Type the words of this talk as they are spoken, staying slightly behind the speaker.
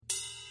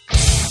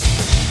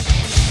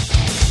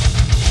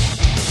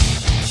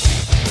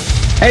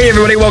Hey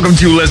everybody, welcome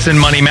to Listen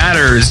Money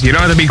Matters. You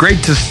don't have to be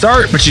great to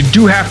start, but you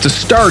do have to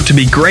start to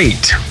be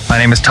great. My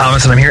name is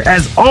Thomas and I'm here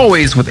as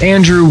always with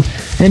Andrew.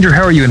 Andrew,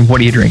 how are you and what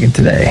are you drinking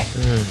today?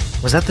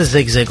 Was that the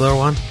Zig Ziglar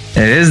one?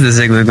 It is the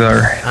Zig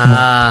Ziglar.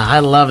 I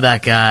love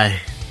that guy.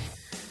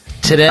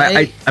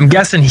 Today, I'm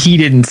guessing he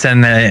didn't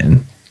send that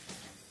in.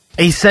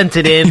 He sent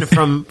it in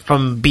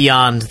from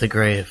beyond the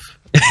grave.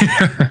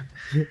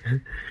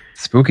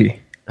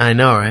 Spooky. I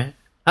know, right?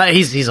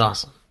 He's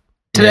awesome.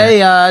 Today,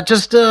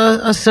 just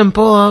a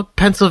simple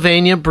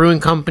Pennsylvania Brewing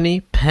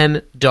Company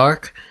Penn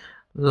Dark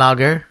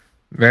Lager.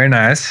 Very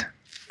nice.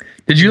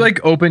 Did you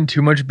open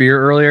too much beer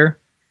earlier?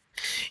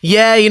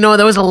 Yeah,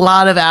 there was a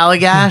lot of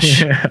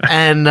Allagash,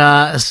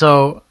 and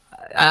so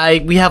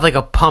we have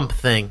a pump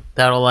thing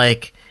that'll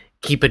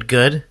keep it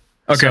good.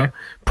 Okay. So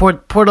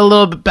poured a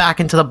little bit back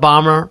into the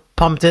bomber,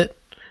 pumped it.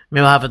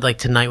 Maybe I'll have it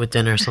tonight with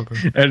dinner or something.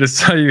 I just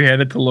saw you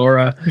hand it to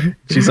Laura.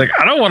 She's like,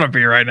 I don't want a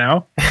beer right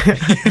now.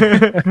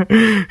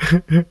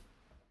 I'm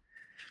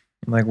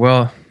like,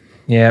 well,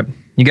 yeah,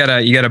 you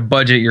gotta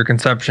budget your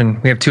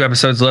consumption. We have 2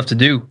 episodes left to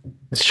do.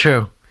 It's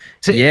true.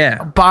 So,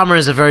 yeah. Bomber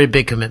is a very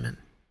big commitment.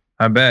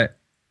 I bet.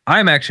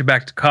 I'm actually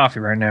back to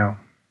coffee right now.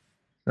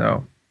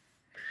 So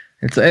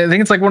I think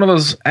it's one of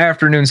those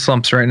afternoon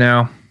slumps right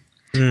now,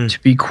 to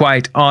be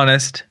quite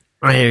honest.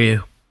 I hear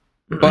you.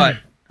 But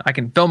I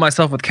can fill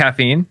myself with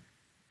caffeine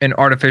and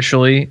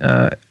artificially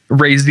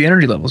raise the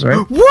energy levels,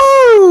 right?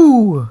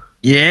 Woo!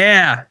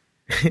 Yeah.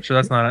 Sure,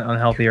 that's not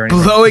unhealthy or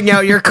anything. Blowing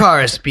out your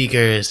car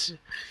speakers.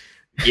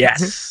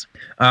 Yes.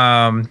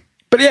 But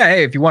yeah,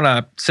 hey, if you want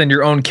to send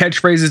your own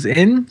catchphrases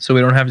in so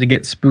we don't have to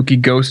get spooky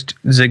ghost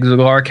Zig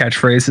Ziglar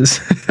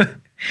catchphrases,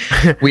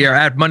 we are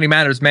at Money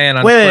Matters Man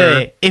on Twitter.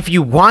 Wait. If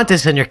you want to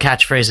send your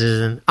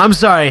catchphrases in, I'm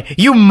sorry,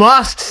 you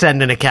must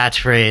send in a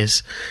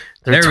catchphrase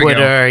through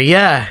Twitter.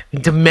 Yeah,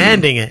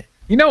 demanding it.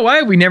 You know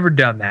why? We never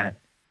done that.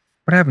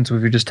 What happens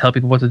if we just tell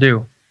people what to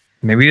do?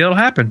 Maybe it'll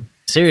happen.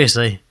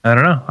 Seriously. I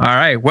don't know. All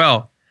right.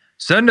 Well,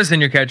 send us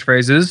in your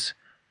catchphrases.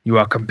 You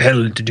are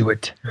compelled to do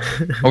it.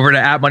 Over to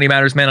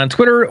 @MoneyMattersMan on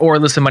Twitter or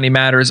Listen Money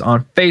Matters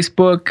on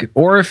Facebook.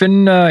 Or if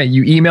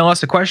you email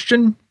us a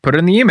question, put it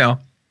in the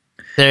email.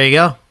 There you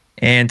go.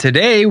 And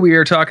today we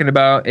are talking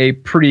about a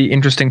pretty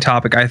interesting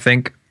topic, I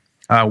think.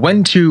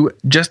 When to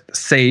just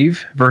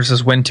save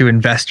versus when to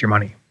invest your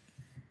money.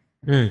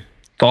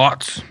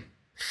 Thoughts?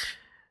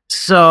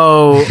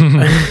 So,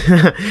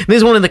 this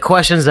is one of the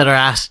questions that are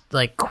asked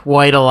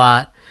quite a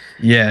lot.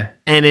 Yeah.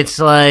 And it's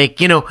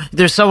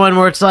there's someone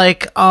where it's I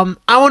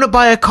want to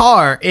buy a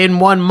car in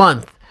 1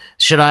 month.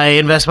 Should I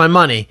invest my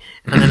money?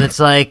 And then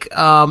it's I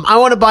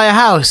want to buy a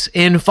house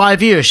in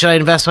 5 years. Should I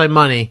invest my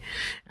money?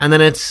 And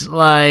then it's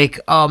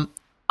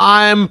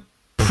I'm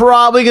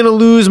probably going to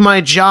lose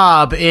my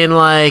job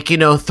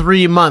in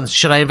 3 months.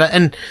 Should I invest?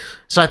 And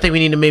so I think we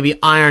need to maybe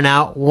iron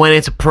out when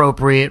it's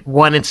appropriate,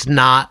 when it's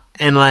not,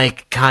 and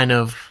kind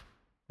of.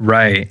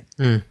 Right.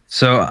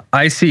 So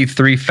I see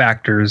 3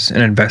 factors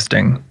in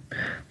investing.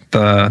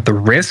 The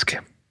risk,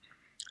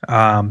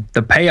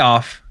 the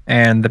payoff,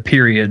 and the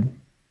period.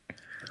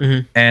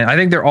 And I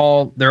think they're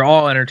all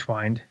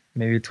intertwined.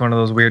 Maybe it's one of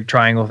those weird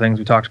triangle things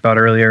we talked about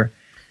earlier.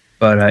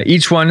 But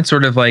each one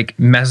sort of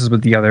messes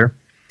with the other.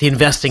 The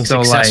investing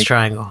success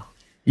triangle.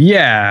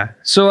 Yeah.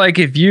 So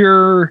if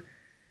you're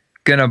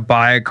gonna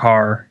buy a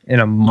car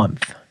in a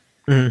month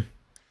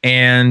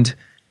and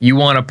you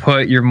want to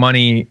put your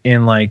money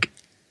in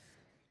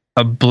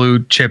a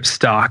blue chip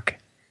stock,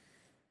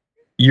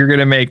 you're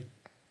gonna make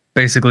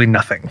basically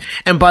nothing.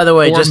 And by the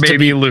way, or just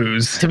maybe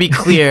lose. To be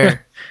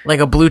clear,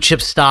 a blue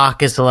chip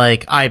stock is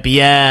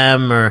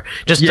IBM or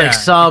just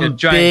some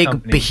big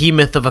company.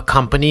 Behemoth of a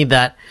company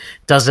that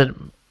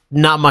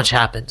not much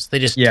happens. They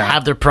just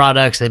have their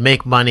products, they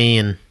make money,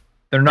 and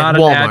they're not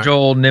an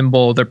agile,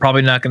 nimble. They're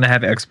probably not going to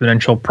have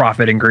exponential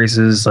profit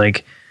increases.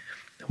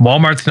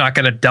 Walmart's not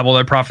going to double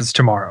their profits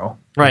tomorrow.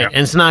 Right, and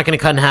it's not going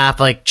to cut in half.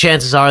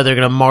 Chances are they're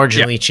going to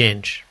marginally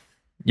change.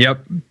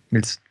 Yep.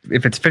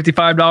 If it's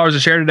 $55 a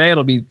share today,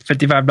 it'll be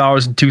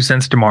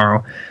 $55.02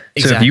 tomorrow.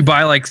 Exactly. So if you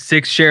buy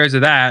 6 shares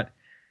of that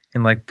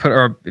and put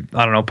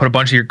a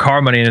bunch of your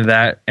car money into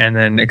that and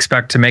then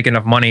expect to make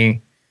enough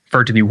money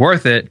for it to be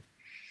worth it,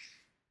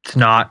 it's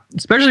not,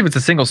 especially if it's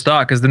a single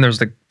stock, because then there's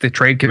the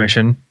trade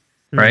commission,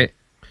 right?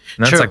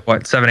 And that's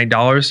what, $7,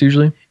 $8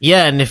 usually?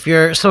 Yeah, and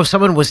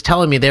someone was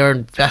telling me they were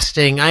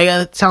investing,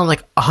 it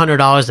sounded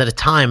 $100 at a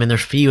time, and their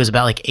fee was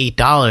about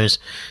 $8.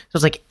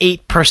 So it's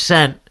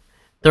 8%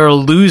 they're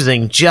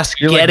losing just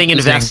getting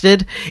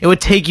invested. It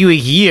would take you a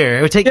year.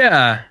 It would take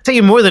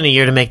you more than a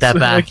year to make that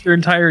back. Your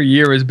entire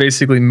year is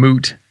basically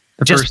moot.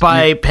 Just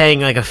by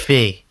paying a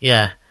fee.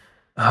 Yeah.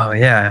 Oh,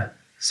 yeah.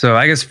 So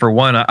I guess for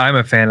one, I'm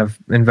a fan of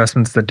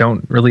investments that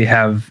don't really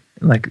have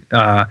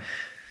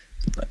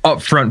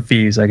upfront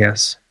fees, I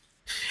guess.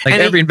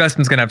 Every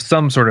investment's going to have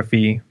some sort of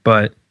fee,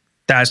 but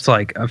that's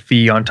a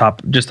fee on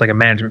top, just a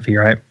management fee,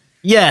 right?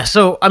 Yeah,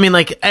 so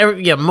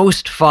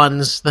most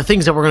funds, the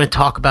things that we're going to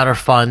talk about are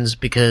funds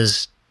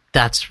because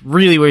that's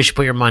really where you should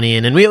put your money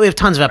in, and we have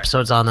tons of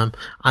episodes on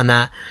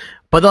that.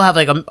 but they'll have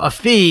like a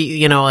fee,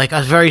 you know, like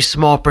a very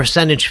small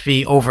percentage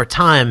fee over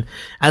time,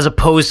 as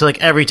opposed to like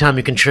every time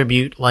you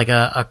contribute like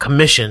a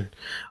commission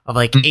of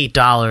like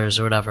 $8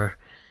 or whatever.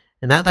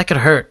 And that could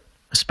hurt,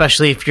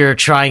 especially if you're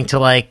trying to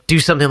like do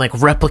something like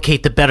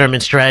replicate the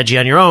Betterment strategy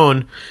on your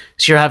own.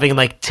 So you're having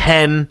like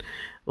 10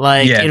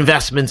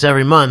 investments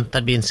every month.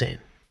 That'd be insane.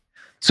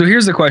 So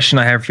here's the question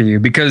I have for you,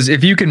 because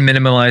if you can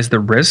minimize the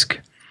risk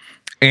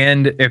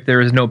and if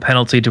there is no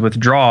penalty to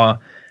withdraw,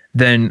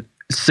 then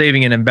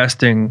saving and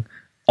investing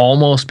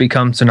almost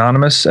becomes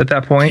synonymous at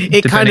that point.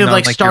 It kind of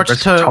like starts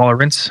to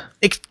tolerance.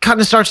 It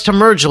kind of starts to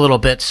merge a little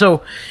bit.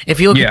 So if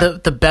you look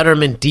at the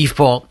Betterment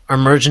default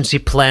emergency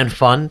plan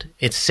fund,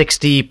 it's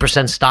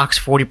 60% stocks,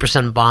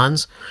 40%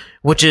 bonds,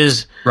 which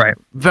is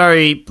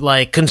very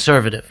like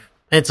conservative.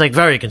 It's like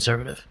very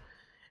conservative.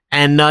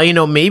 And, you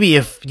know, maybe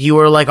if you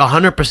were like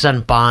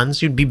 100%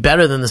 bonds, you'd be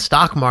better than the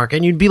stock market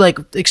and you'd be like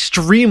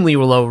extremely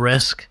low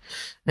risk.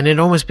 And it'd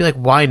almost be like,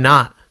 why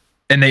not?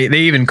 And they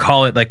even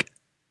call it like,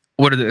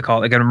 what do they call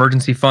it? Like an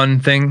emergency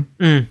fund thing?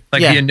 The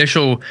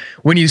initial,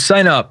 when you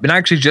sign up, and I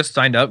actually just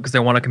signed up because I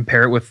want to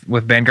compare it with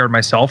Vanguard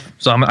myself.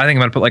 So I think I'm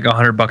going to put like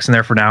 $100 in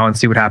there for now and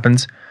see what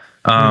happens.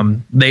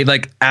 They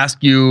like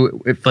ask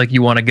you if like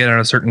you want to get on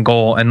a certain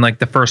goal, and like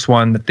the first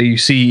one that you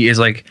see is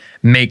like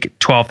make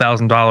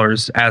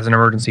 $12,000 as an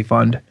emergency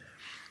fund,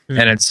 and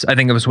I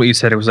think it was what you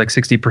said, it was like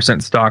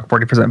 60% stock,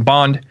 40%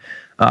 bond.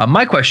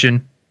 My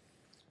question,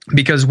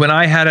 because when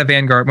I had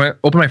when I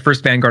opened my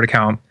first Vanguard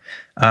account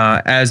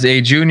as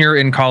a junior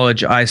in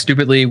college, I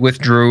stupidly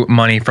withdrew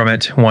money from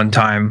it one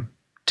time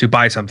to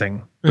buy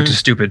something, which is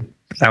stupid.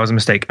 That was a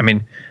mistake. I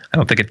mean, I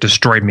don't think it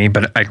destroyed me,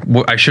 but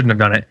I shouldn't have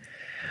done it.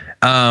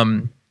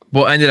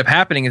 What ended up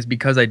happening is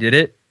because I did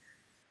it,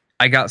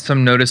 I got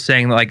some notice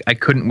saying like I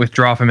couldn't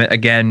withdraw from it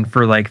again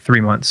for like 3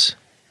 months.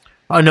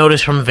 A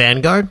notice from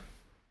Vanguard?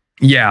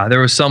 Yeah, there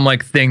was some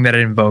like thing that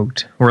it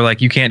invoked where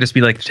like you can't just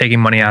be like taking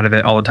money out of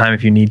it all the time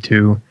if you need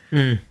to.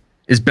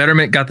 Is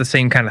Betterment got the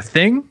same kind of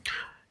thing?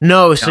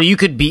 No, so you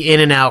could be in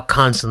and out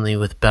constantly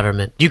with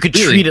Betterment. You could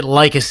treat it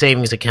like a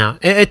savings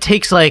account. It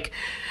takes like,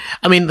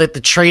 I mean, like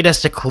the trade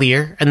has to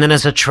clear and then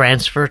has a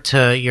transfer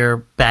to your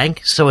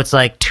bank. So it's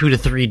like 2 to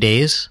 3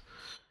 days.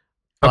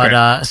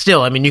 But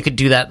still, I mean, you could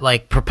do that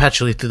like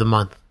perpetually through the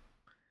month.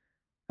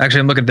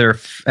 Actually, I'm looking at their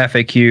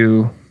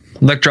FAQ.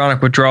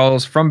 Electronic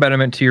withdrawals from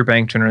Betterment to your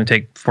bank generally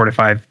take 4 to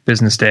 5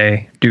 business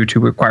day due to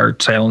required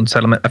sale and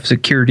settlement of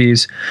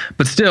securities.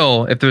 But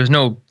still, if there's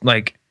no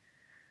like,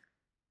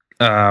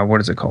 what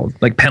is it called?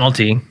 Like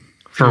penalty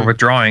for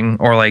withdrawing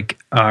or like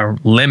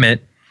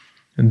limit,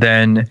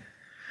 then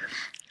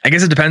I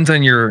guess it depends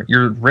on your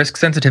risk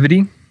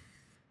sensitivity.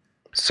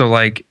 So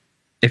like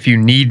if you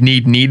need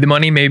the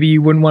money, maybe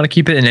you wouldn't want to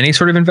keep it in any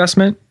sort of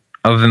investment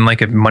other than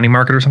like a money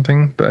market or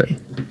something. But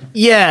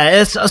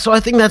yeah, so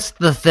I think that's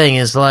the thing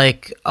is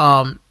like,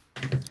 I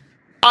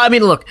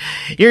mean, look,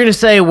 you're going to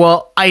say,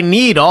 well, I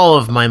need all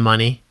of my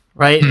money,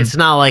 right? It's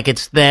not like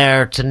it's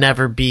there to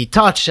never be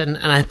touched. And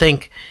I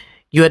think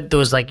you had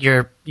those like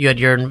you had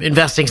your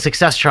investing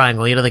success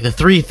triangle, you know, like the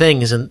 3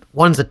 things, and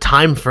one's the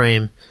time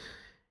frame.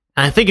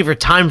 And I think if your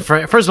time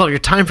frame, first of all, your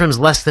time frame is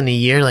less than a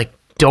year, like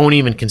don't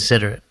even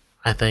consider it,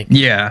 I think.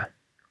 Yeah,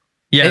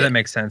 that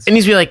makes sense. It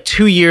needs to be like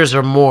 2 years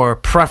or more,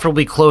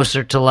 preferably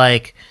closer to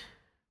like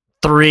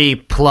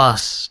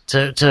 3+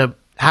 to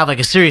have like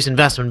a serious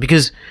investment,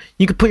 because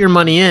you could put your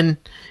money in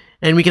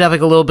and we could have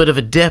like a little bit of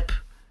a dip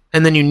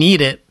and then you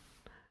need it,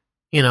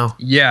 you know?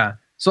 Yeah.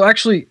 So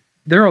actually,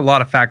 there are a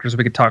lot of factors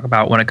we could talk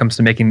about when it comes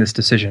to making this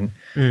decision.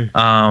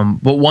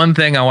 But one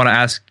thing I want to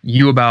ask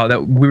you about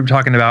that we were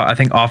talking about, I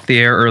think off the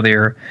air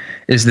earlier,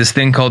 is this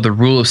thing called the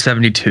Rule of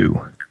 72.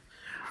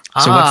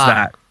 So what's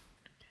that?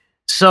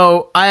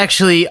 So I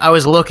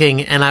was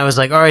looking and I was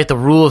like, all right, the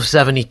Rule of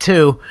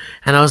 72.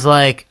 And I was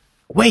like,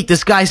 wait,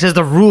 this guy says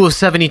the Rule of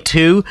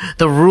 72,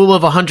 the Rule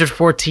of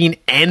 114,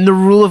 and the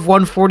Rule of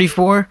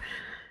 144.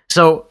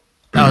 So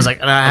I was like,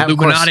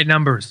 Illuminati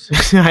numbers.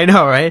 I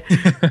know, right?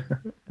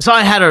 So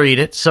I had to read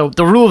it. So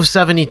the Rule of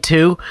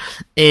 72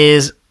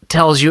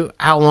 tells you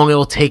how long it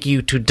will take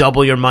you to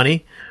double your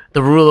money.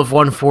 The Rule of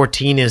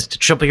 114 is to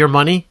triple your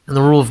money, and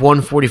the Rule of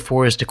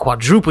 144 is to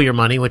quadruple your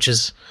money, which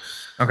is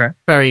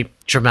very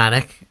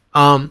dramatic.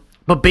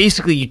 But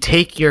basically, you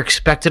take your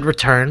expected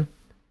return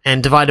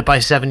and divide it by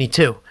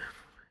 72.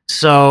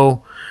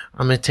 So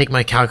I'm going to take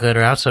my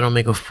calculator out so I don't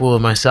make a fool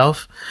of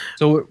myself.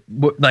 So,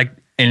 like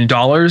in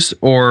dollars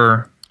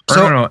or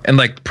no, in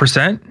like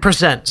percent?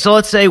 Percent. So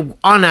let's say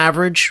on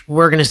average,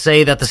 we're going to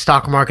say that the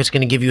stock market's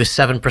going to give you a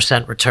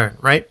 7% return,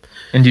 right?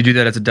 And do you do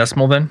that as a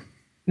decimal then?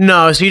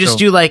 No, so you just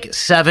do like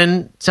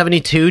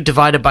 72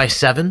 divided by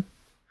 7.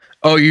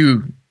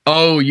 You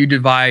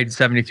divide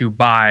 72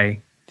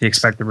 by the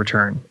expected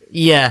return.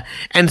 Yeah.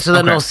 And so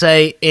then it'll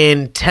say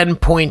in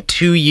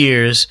 10.2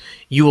 years,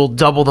 you will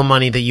double the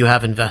money that you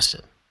have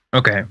invested.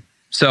 Okay.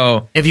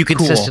 So if you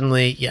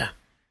consistently,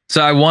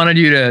 So I wanted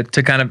you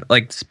to kind of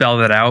like spell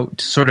that out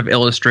to sort of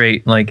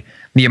illustrate like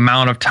the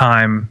amount of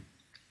time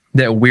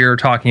that we're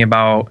talking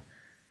about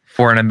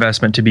for an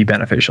investment to be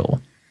beneficial.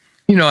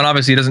 And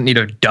obviously it doesn't need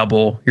to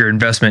double your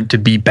investment to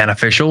be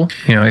beneficial.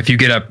 If you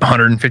get a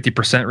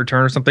 150%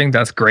 return or something,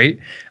 that's great.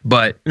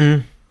 But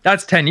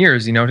that's 10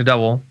 years, to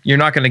double. You're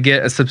not going to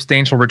get a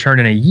substantial return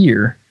in a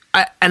year.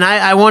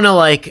 I want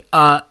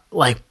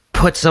to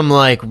put some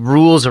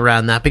rules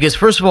around that, because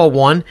first of all,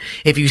 one,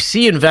 if you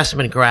see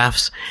investment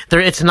graphs,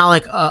 it's not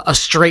like a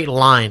straight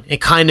line.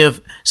 It kind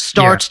of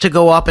starts to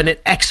go up and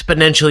it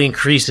exponentially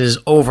increases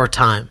over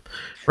time,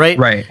 right?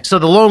 Right. So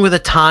the longer the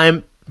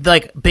time,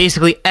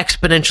 basically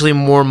exponentially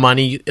more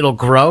money it'll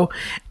grow.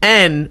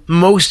 And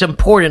most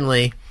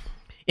importantly,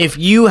 if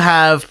you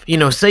have,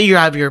 say you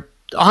have your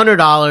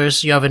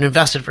 $100, you have it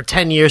invested for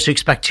 10 years, so you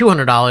expect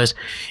 $200.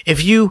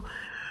 If you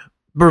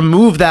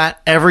remove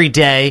that every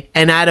day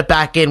and add it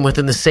back in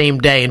within the same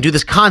day and do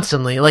this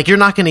constantly, you're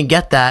not going to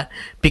get that,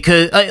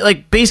 because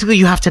basically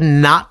you have to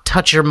not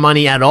touch your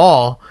money at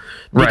all,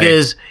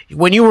 because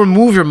when you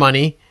remove your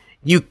money,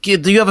 you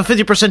have a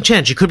 50%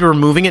 chance. You could be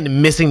removing it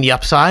and missing the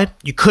upside.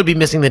 You could be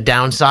missing the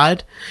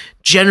downside.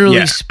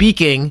 Generally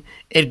speaking,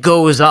 it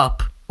goes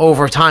up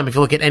over time if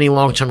you look at any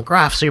long-term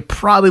graph, so you're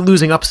probably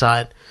losing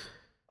upside.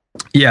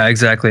 Yeah,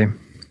 exactly.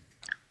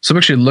 So I'm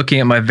actually looking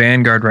at my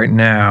Vanguard right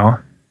now.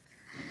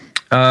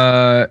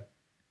 The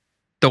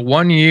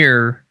 1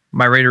 year,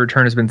 my rate of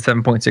return has been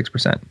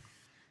 7.6%.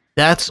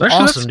 That's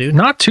awesome, dude.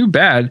 Not too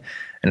bad.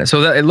 And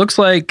so it looks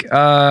like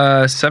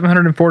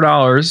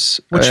 $704.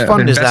 Which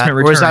fund is that?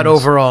 Or is that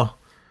overall?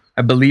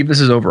 I believe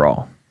this is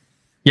overall.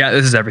 Yeah,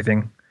 this is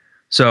everything.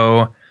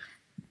 So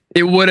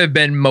it would have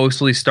been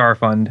mostly Star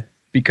Fund,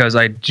 because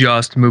I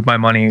just moved my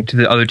money to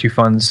the other two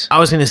funds. I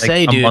was going to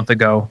say, dude, a month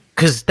ago.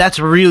 Because that's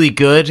really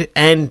good.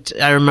 And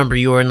I remember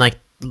you were in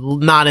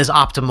not as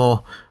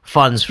optimal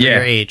funds for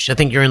your age. I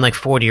think you're in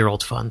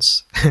 40-year-old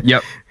funds.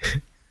 Yep.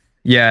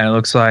 Yeah, it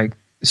looks like.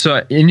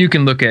 So, and you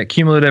can look at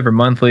cumulative or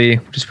monthly,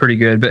 which is pretty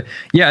good. But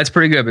yeah, it's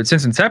pretty good. But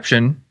since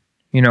inception,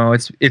 it's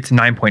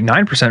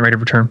 9.9% rate of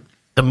return.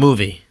 The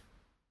movie.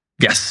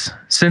 Yes.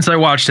 Since I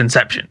watched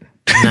Inception.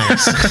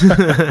 Nice.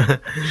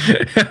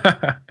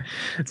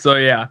 So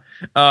yeah.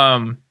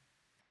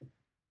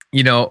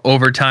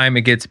 Over time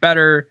it gets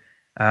better.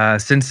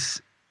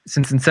 Since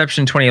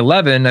inception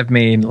 2011, I've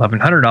made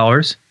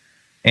 $1,100.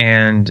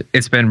 And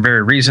it's been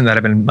very recent that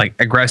I've been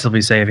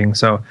aggressively saving.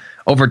 So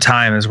over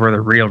time is where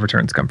the real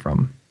returns come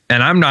from.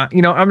 And I'm not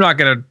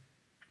gonna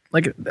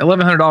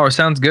 $1,100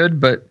 sounds good,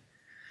 but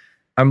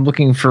I'm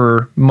looking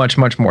for much,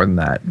 much more than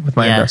that with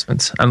my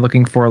investments. I'm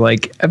looking for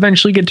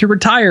eventually get to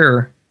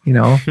retire,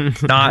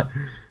 not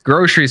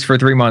groceries for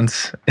 3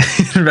 months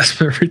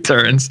investment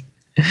returns.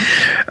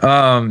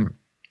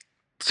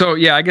 So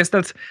yeah, I guess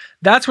that's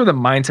where the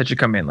mindset should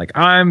come in.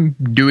 I'm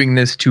doing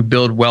this to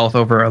build wealth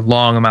over a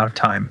long amount of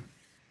time.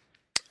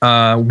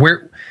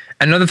 Where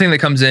another thing that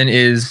comes in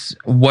is,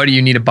 what do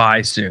you need to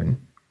buy soon?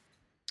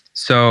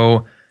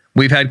 So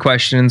we've had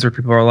questions where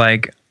people are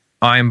like,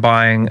 I'm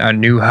buying a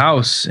new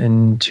house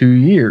in 2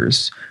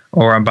 years,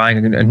 or I'm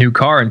buying a new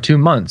car in 2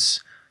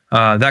 months,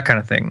 that kind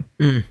of thing.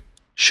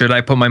 Should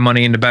I put my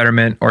money into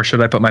Betterment, or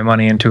should I put my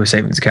money into a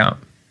savings account?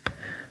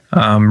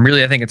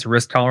 Really, I think it's a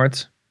risk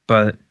tolerance,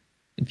 but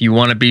if you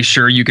want to be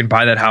sure you can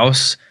buy that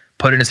house,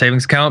 put it in a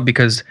savings account,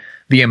 because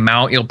the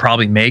amount you'll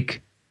probably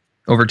make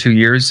over 2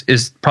 years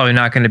is probably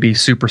not going to be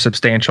super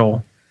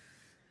substantial.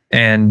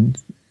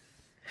 And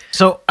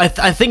so I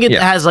think it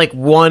has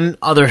one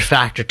other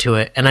factor to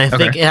it, and I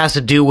think it has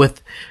to do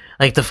with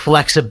the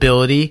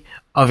flexibility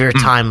of your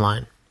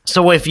timeline.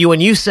 So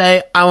when you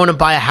say I want to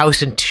buy a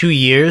house in 2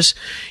 years,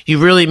 you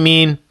really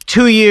mean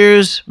 2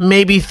 years,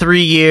 maybe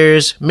 3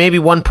 years, maybe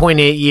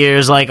 1.8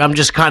 years.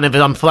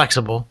 I'm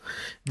flexible.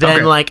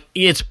 Then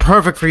it's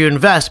perfect for you to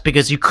invest,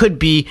 because you could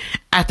be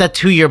at that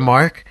 2 year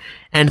mark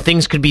and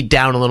things could be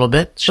down a little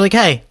bit. So you're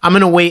hey, I'm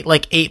going to wait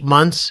 8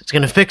 months. It's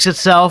going to fix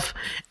itself,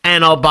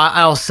 and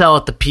I'll sell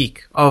at the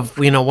peak of,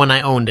 when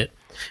I owned it.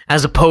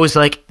 As opposed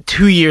to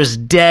 2 years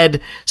dead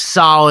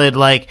solid.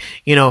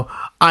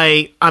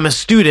 I'm a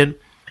student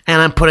and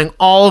I'm putting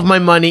all of my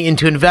money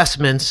into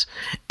investments,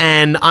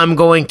 and I'm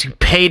going to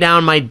pay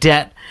down my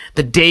debt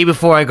the day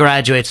before I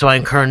graduate, so I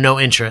incur no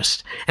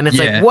interest. And it's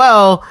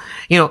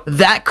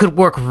that could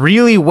work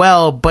really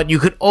well, but you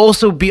could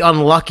also be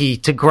unlucky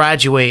to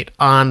graduate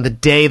on the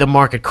day the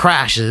market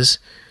crashes.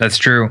 That's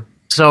true.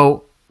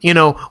 So,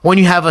 when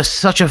you have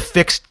such a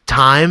fixed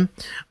time,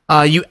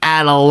 you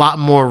add a lot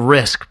more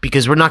risk,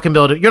 because you're not going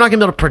to be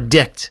able to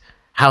predict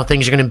how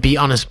things are going to be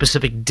on a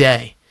specific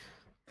day.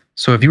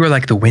 So if you were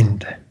like the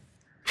wind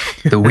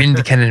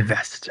can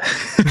invest.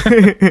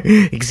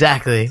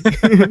 Exactly.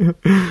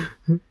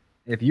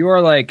 If you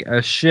are like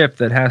a ship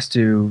that has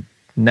to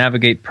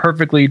navigate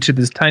perfectly to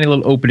this tiny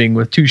little opening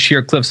with two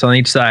sheer cliffs on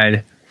each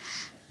side,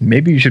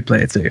 maybe you should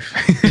play it safe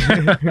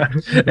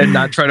and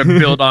not try to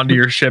build onto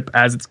your ship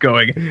as it's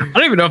going. I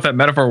don't even know if that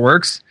metaphor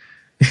works.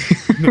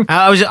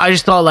 I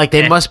just thought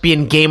they must be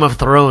in Game of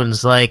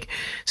Thrones,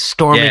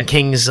 storming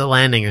King's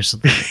Landing or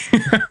something.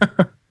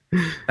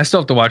 I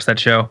still have to watch that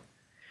show.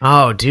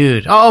 Oh,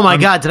 dude. Oh my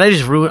God. Did I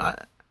just ruin?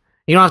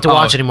 You don't have to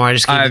watch anymore.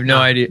 I have no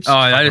idea. Oh,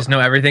 I just know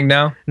everything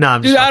now. No,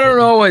 I'm just dude. I don't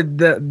know what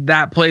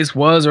that place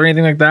was or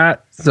anything like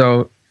that.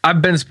 So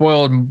I've been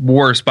spoiled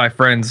worse by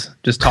friends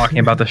just talking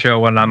about the show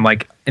when I'm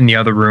like in the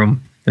other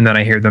room and then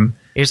I hear them.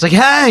 You're just like,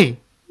 hey,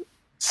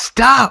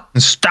 stop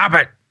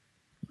it.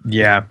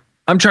 Yeah,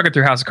 I'm trucking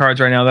through House of Cards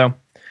right now though,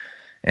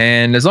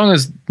 and as long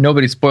as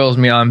nobody spoils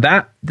me on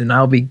that, then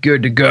I'll be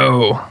good to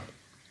go.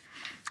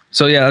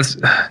 So yeah,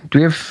 do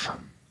we have?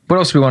 What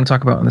else do we want to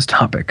talk about on this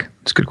topic?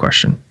 It's a good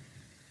question.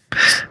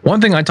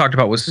 One thing I talked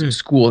about was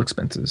school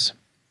expenses.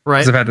 Right.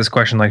 Because I've had this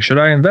question like, should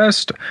I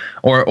invest?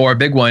 Or a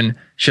big one,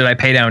 should I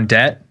pay down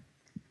debt?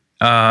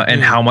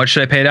 And how much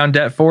should I pay down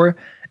debt for?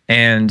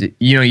 And,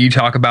 you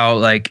talk about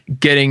like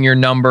getting your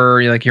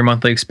number, like your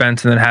monthly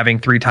expense, and then having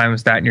 3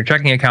 times that in your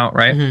checking account,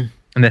 right? Mm-hmm.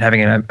 And then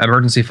having an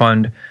emergency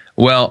fund.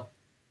 Well,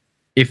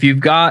 if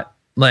you've got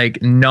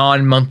like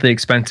non-monthly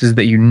expenses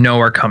that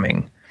are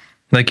coming,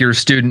 like you're a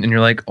student and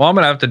you're like, oh, I'm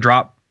going to have to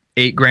drop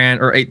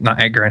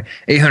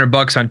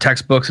 $800 on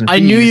textbooks and fees.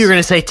 I knew you were going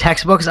to say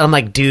textbooks. I'm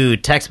like,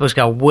 dude, textbooks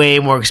got way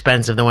more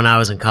expensive than when I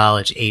was in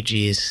college.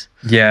 8Gs.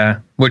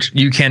 Yeah, which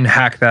you can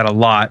hack that a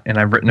lot, and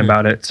I've written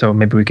about it, so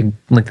maybe we can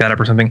link that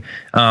up or something.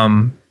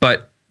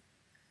 But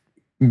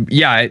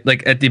yeah,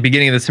 like at the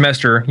beginning of the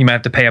semester, you might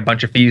have to pay a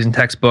bunch of fees and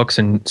textbooks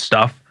and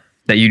stuff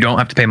that you don't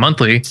have to pay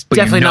monthly. It's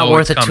definitely not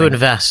worth it to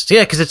invest.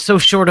 Yeah, because it's so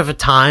short of a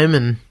time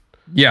and...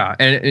 Yeah,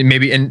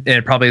 and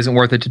it probably isn't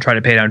worth it to try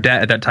to pay down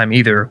debt at that time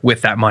either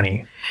with that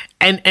money.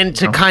 And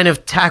to kind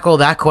of tackle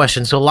that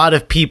question, so a lot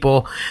of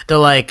people, they're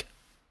like,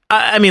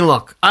 I mean,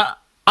 look,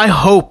 I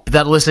hope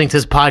that listening to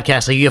this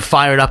podcast, like you get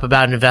fired up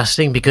about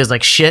investing because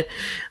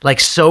like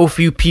so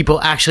few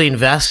people actually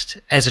invest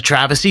as a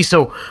travesty.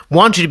 So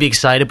want you to be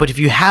excited, but if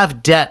you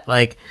have debt,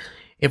 like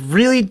it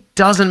really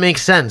doesn't make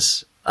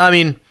sense. I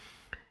mean,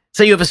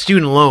 say you have a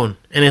student loan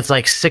and it's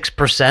like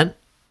 6%.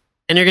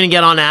 And you're going to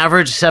get on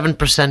average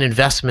 7%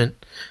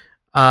 investment.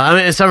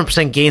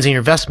 7% gains in your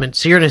investment.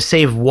 So you're going to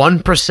save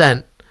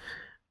 1%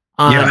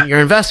 on your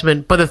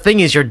investment. But the thing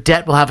is, your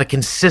debt will have a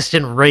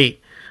consistent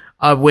rate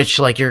of which,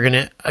 like, you're going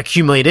to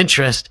accumulate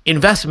interest.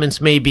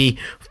 Investments may be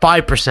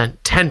 5%,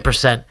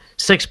 10%,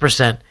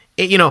 6%.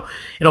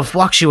 It'll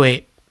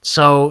fluctuate.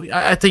 So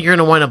I think you're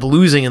going to wind up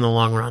losing in the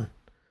long run.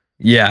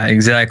 Yeah,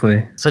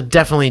 exactly. So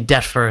definitely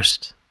debt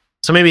first.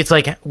 So maybe it's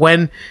like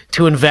when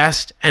to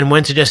invest and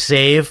when to just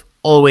save.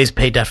 Always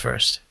pay debt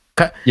first.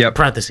 Yep.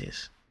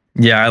 Parentheses.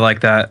 Yeah, I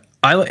like that.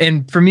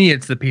 And for me,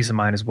 it's the peace of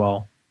mind as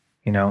well.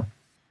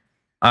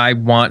 I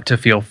want to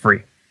feel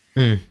free.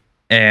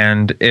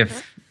 And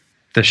if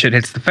the shit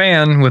hits the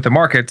fan with the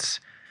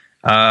markets,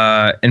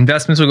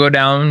 investments will go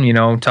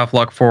down. Tough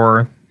luck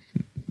for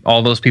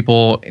all those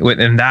people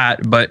within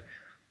that. But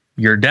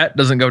your debt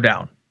doesn't go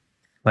down.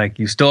 Like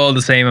you still owe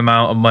the same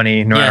amount of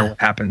money no matter what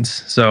happens.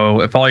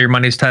 So if all your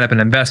money's tied up in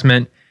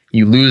investment,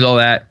 you lose all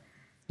that.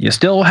 You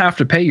still have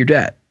to pay your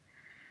debt.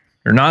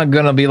 You're not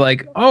going to be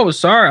like, oh,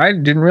 sorry, I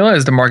didn't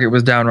realize the market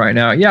was down right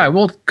now. Yeah,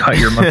 we'll cut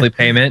your monthly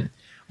payment.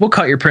 We'll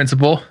cut your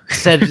principal.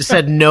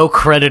 Said no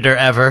creditor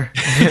ever.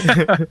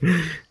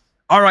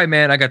 All right,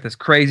 man, I got this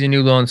crazy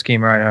new loan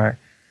scheme. All right.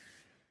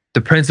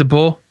 The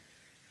principal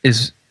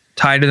is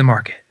tied to the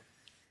market.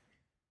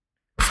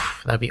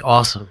 That'd be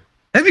awesome.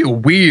 That'd be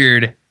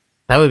weird.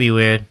 That would be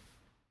weird.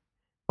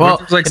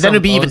 Well, like then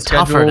it'd be even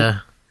tougher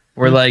to...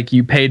 Where like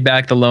you paid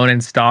back the loan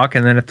in stock,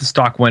 and then if the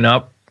stock went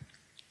up,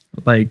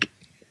 like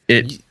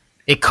it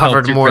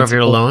covered more of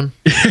your loan.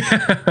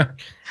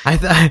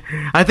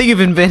 I think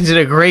you've invented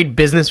a great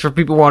business for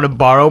people who want to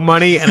borrow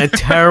money and a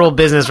terrible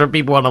business for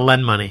people who want to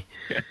lend money.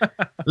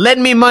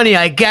 Lend me money,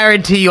 I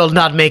guarantee you'll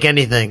not make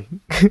anything.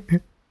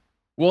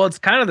 Well, it's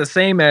kind of the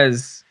same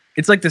as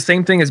it's like the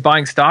same thing as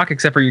buying stock,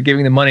 except for you're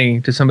giving the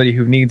money to somebody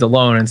who needs a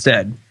loan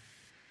instead.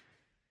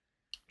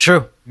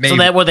 True. Maybe. So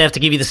that would they have to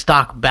give you the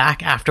stock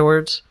back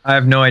afterwards? I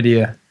have no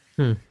idea.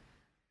 I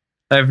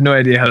have no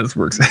idea how this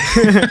works.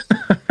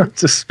 I'm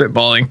just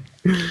spitballing.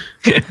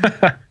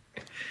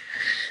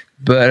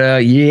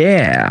 But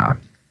yeah.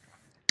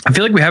 I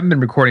feel like we haven't been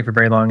recording for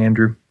very long,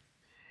 Andrew.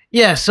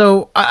 Yeah,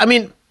 so I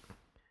mean,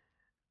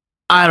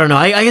 I don't know.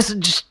 I guess it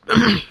just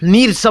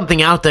needed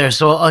something out there.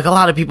 So like a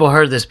lot of people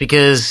heard this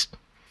because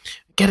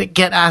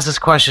get asked this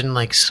question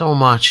like so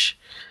much.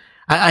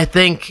 I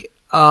think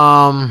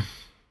I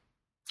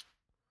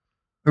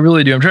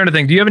really do. I'm trying to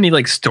think. Do you have any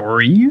like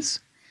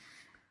stories?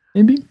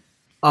 Maybe?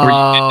 Or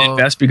you didn't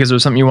invest because there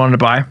was something you wanted to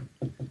buy?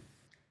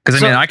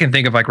 Because I can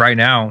think of like right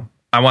now,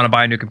 I want to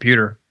buy a new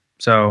computer.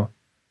 So,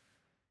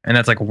 and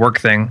that's like a work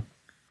thing.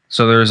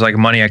 So there's like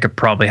money I could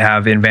probably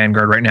have in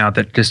Vanguard right now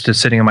that just is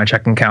sitting in my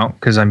checking account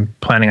because I'm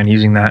planning on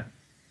using that.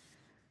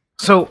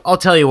 So I'll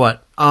tell you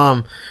what.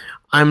 I'm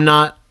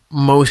not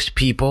most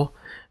people,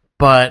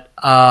 but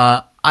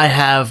I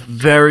have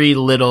very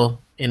little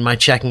in my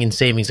checking and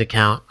savings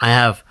account.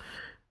 I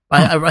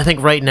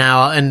think right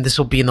now, and this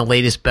will be in the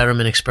latest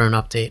Betterment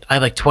experiment update, I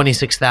have like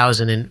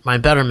 26,000 in my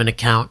Betterment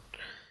account.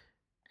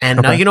 And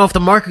now, if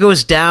the market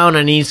goes down,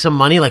 I need some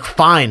money, like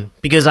fine,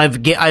 because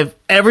I've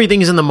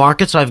everything's in the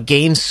market, so I've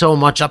gained so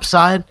much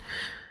upside.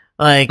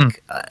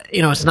 Like,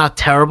 it's not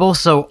terrible.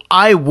 So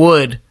I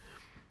would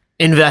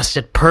invest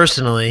it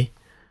personally,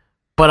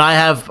 but I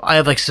have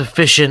like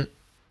sufficient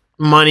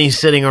money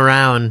sitting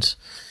around,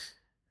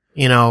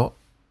 I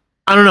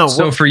don't know.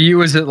 So for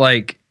you, is it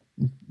like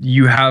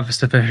you have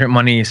sufficient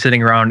money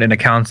sitting around in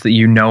accounts that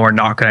you know are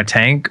not going to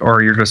tank,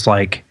 or you're just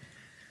like,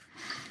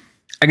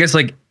 I guess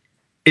like,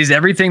 is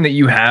everything that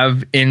you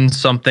have in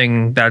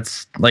something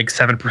that's like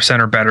 7%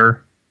 or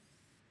better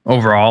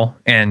overall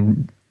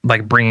and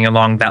like bringing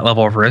along that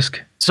level of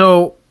risk?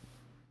 So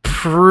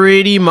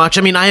pretty much.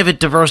 I mean, I have it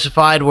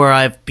diversified where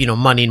I've,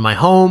 money in my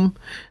home.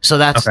 So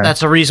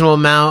that's a reasonable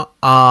amount.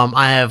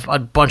 I have a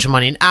bunch of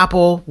money in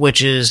Apple,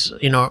 which is,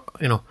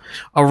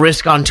 a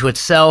risk unto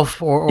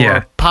itself or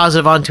a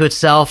positive unto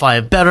itself. I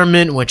have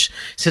Betterment, which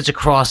sits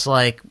across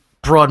like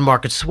broad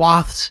market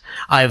swaths.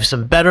 I have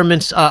some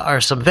Betterments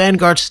or some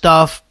Vanguard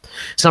stuff,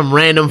 some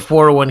random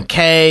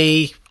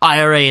 401k,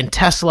 IRA, and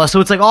Tesla. So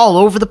it's like all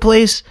over the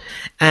place.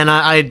 And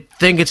I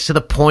think it's to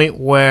the point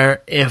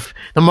where if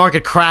the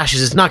market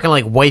crashes, it's not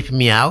going to like wipe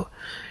me out.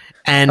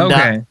 And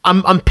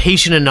I'm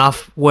patient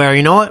enough where,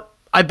 you know what?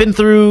 I've been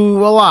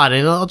through a lot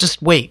and I'll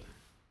just wait.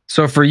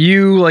 So for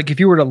you, like if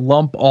you were to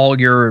lump all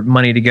your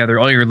money together,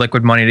 all your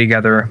liquid money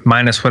together,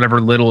 minus whatever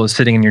little is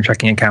sitting in your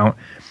checking account,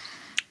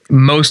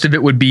 most of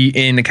it would be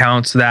in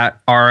accounts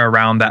that are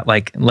around that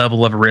like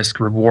level of risk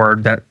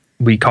reward that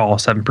we call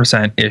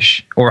 7%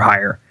 ish or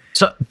higher.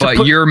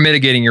 But you're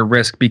mitigating your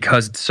risk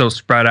because it's so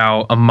spread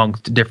out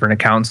amongst different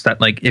accounts that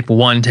like if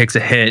one takes a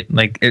hit,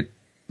 like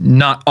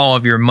not all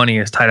of your money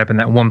is tied up in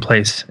that one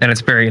place, and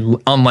it's very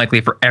unlikely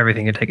for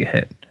everything to take a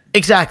hit.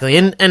 Exactly.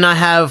 And I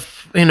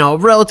have,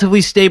 relatively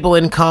stable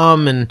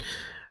income, and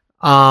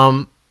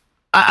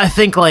I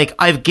think like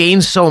I've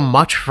gained so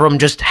much from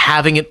just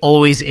having it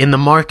always in the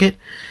market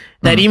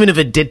that even if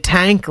it did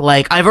tank,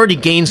 like I've already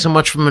gained so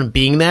much from it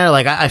being there.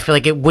 Like I feel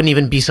like it wouldn't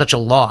even be such a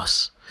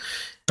loss.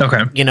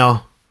 Okay.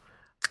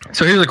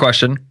 So here's a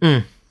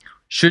question.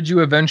 Should you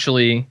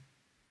eventually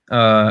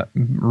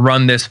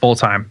run this full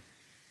time?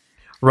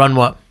 Run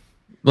what?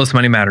 List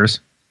Money Matters.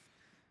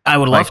 I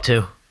would love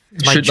to.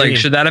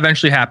 Should that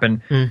eventually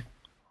happen?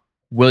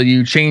 Will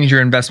you change your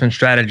investment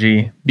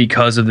strategy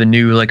because of the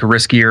new like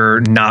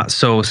riskier, not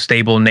so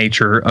stable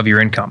nature of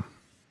your income?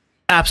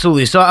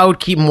 Absolutely. So I would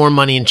keep more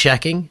money in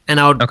checking, and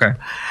I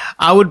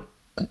would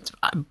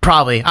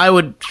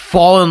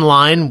fall in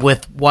line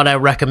with what I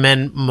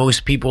recommend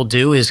most people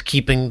do, is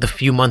keeping the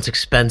few months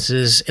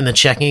expenses in the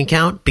checking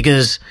account,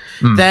 because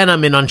then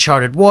I'm in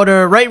uncharted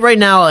water. Right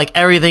now, like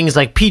everything's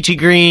like peachy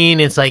green.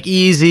 It's like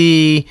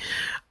easy.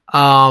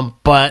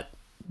 But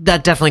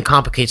that definitely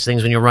complicates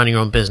things when you're running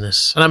your own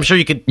business. And I'm sure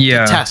you could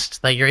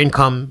attest that your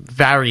income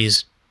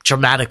varies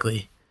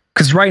dramatically.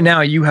 Because right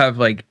now you have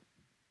like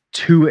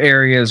two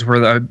areas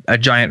where a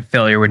giant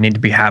failure would need to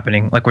be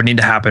happening, like would need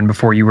to happen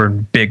before you were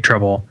in big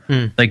trouble.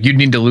 Like you'd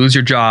need to lose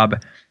your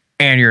job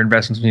and your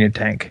investments would need to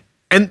tank.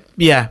 And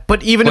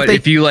but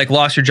if you like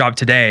lost your job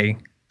today,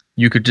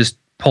 you could just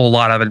pull a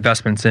lot of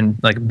investments and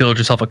like build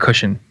yourself a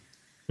cushion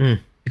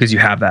because you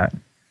have that.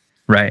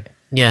 Right.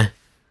 Yeah.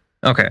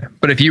 Okay.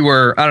 But if you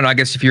were, I don't know, I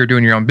guess if you were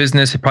doing your own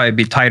business, it'd probably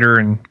be tighter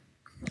and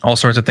all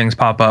sorts of things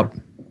pop up.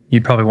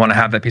 You'd probably want to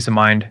have that peace of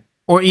mind.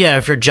 Or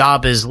if your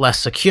job is less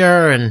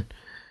secure, and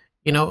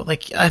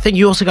like I think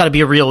you also got to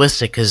be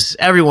realistic, because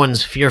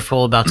everyone's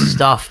fearful about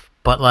stuff.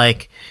 But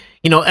like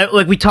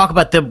we talk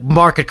about the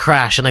market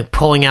crash and like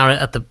pulling out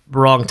at the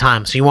wrong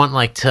time. So you want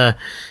like to,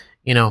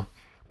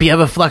 have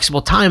a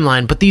flexible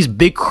timeline. But these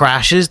big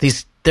crashes,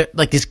 these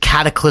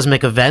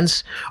cataclysmic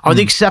events, are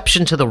the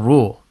exception to the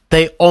rule.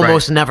 They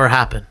almost never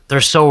happen.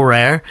 They're so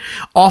rare.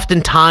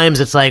 Oftentimes,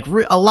 it's like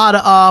a lot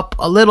of up,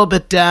 a little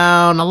bit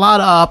down, a lot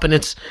of up, and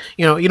it's,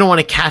 you don't want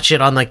to catch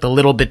it on like the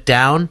little bit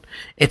down.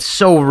 It's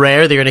so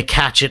rare that you're going to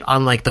catch it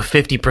on like the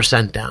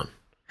 50% down.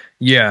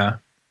 Yeah.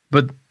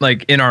 But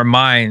like in our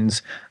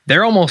minds,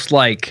 they're almost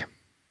like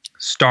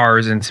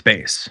stars in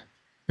space.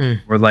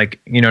 Where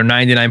like,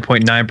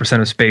 99.9%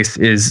 of space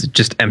is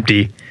just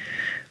empty.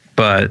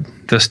 But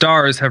the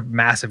stars have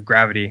massive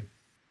gravity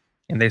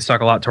and they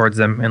suck a lot towards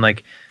them. And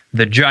like,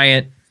 the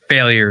giant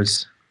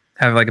failures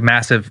have like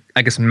massive,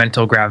 I guess,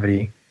 mental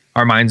gravity.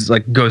 Our minds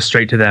like go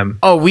straight to them.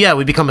 Oh yeah,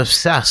 we become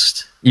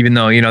obsessed. Even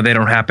though, they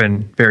don't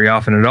happen very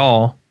often at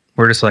all.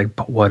 We're just like,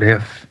 but what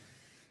if?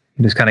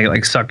 You just kind of get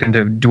like sucked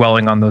into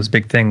dwelling on those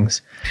big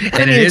things.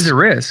 And it is a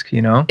risk,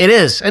 It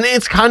is. And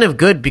it's kind of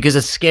good because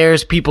it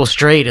scares people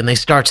straight and they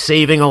start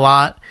saving a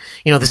lot.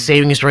 The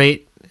savings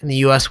rate in the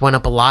US went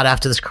up a lot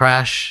after this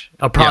crash.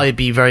 It'll probably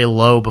be very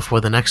low before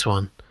the next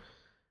one.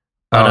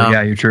 But,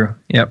 yeah, you're true.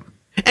 Yep.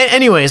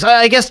 Anyways,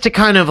 I guess to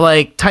kind of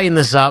like tighten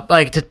this up,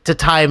 like to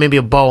tie maybe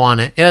a bow on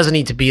it, it doesn't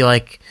need to be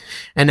like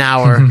an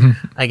hour,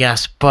 I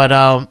guess.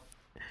 But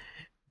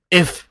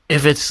if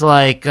it's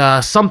like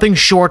something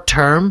short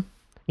term,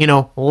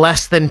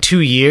 less than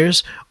 2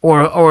 years,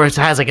 or it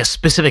has like a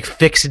specific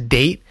fixed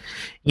date,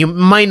 you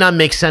might not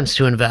make sense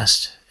to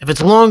invest. If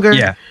it's longer,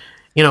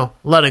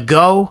 let it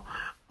go.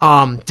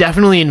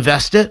 Definitely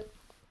invest it.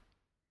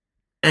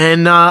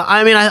 And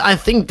I mean, I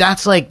think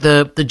that's like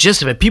the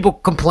gist of it. People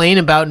complain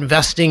about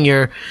investing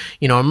your,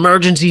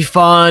 emergency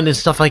fund and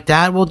stuff like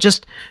that. Well,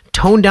 just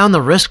tone down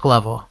the risk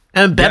level.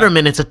 And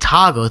Betterment, it's a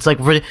toggle. It's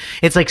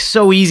like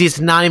so easy. It's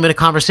not even a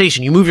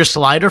conversation. You move your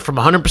slider from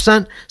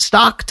 100%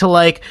 stock to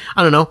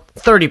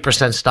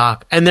 30%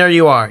 stock, and there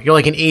you are. You're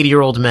like an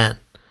 80-year-old man.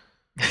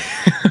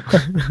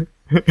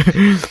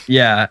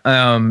 Yeah.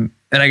 And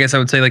I guess I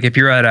would say if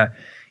you're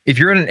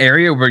in an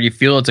area where you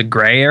feel it's a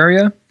gray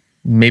area,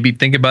 maybe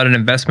think about an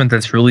investment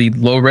that's really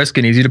low risk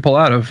and easy to pull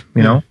out of,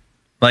 you know?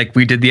 Like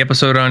we did the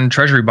episode on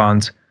treasury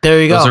bonds.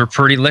 There you go. Those are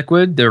pretty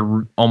liquid.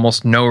 They're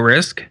almost no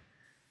risk,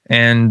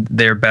 and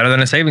they're better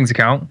than a savings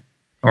account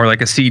or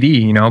like a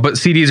CD, but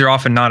CDs are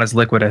often not as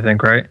liquid, I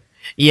think, right?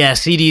 Yeah.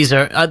 CDs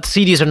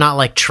are not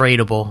like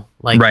tradable.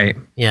 Right.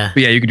 Yeah.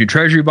 But yeah, you could do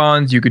treasury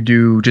bonds. You could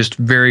do just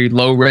very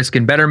low risk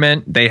in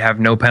Betterment. They have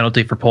no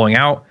penalty for pulling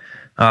out.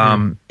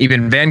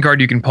 Even Vanguard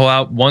you can pull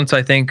out once,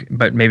 I think,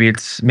 but maybe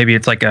it's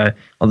like at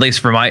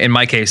least in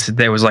my case,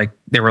 they were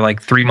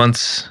like 3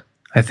 months.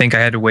 I think I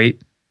had to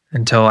wait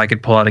until I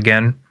could pull out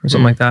again or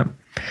something like that.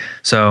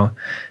 So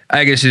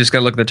I guess you just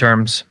gotta look at the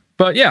terms.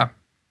 But yeah,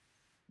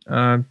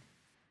 I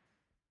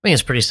think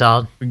it's pretty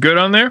solid. Good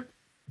on there.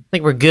 I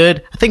think we're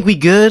good. I think we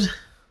good.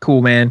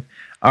 Cool, man.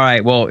 All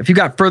right. Well, if you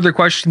got further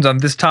questions on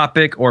this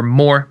topic or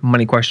more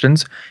money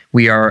questions,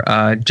 we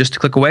are just a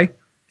click away.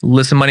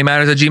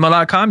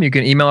 listenmoneymatters@gmail.com. You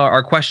can email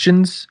our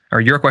questions or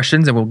your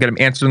questions, and we'll get them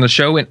answered on the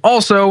show. And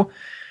also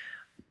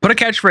put a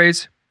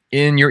catchphrase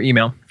in your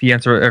email if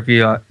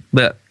you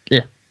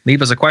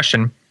leave us a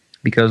question,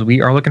 because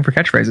we are looking for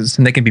catchphrases,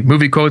 and they can be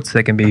movie quotes.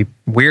 They can be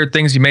weird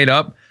things you made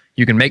up.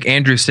 You can make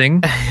Andrew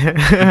sing. He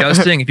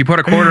does sing. If you put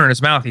a quarter in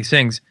his mouth, he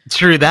sings.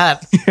 True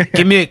that.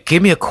 Give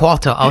me a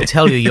quarter. I'll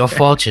tell you your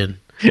fortune.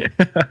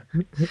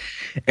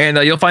 And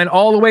you'll find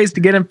all the ways to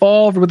get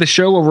involved with the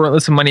show over at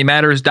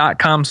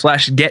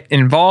listenmoneymatters.com/get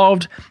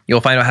involved.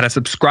 You'll find out how to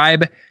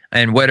subscribe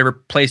and whatever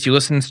place you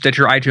listen,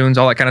 Stitcher, iTunes,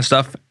 all that kind of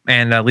stuff,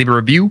 and leave a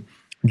review.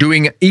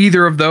 Doing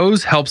either of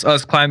those helps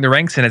us climb the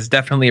ranks, and it's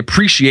definitely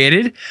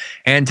appreciated.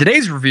 And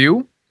today's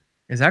review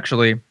is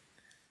actually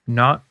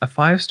not a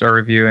 5-star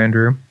review,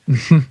 Andrew.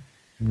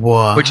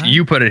 What? Which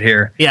you put it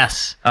here.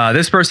 Yes.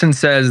 This person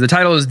says the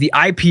title is The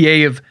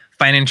IPA of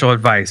Financial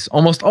Advice.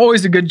 Almost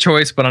always a good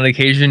choice, but on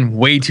occasion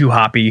way too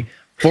hoppy.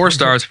 4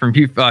 stars from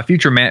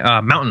Future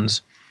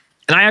Mountains.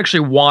 And I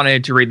actually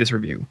wanted to read this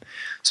review.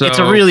 So it's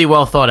a really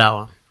well thought out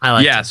one. I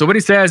like it. Yeah. So what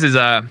he says is,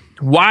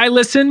 why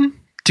listen?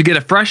 To get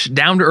a fresh,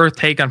 down-to-earth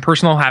take on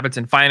personal habits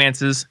and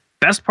finances.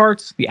 Best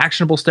parts, the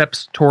actionable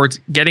steps towards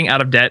getting out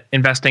of debt,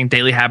 investing,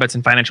 daily habits,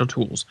 and financial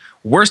tools.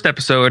 Worst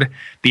episode,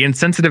 the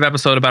insensitive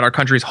episode about our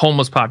country's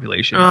homeless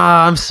population. Oh,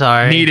 I'm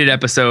sorry. Needed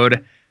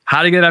episode,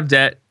 how to get out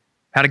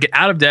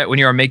of debt when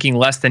you are making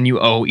less than you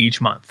owe each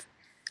month.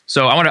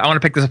 So I want to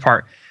pick this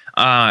apart.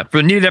 For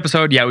the needed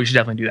episode, yeah, we should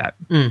definitely do that.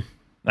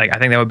 I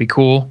think that would be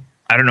cool.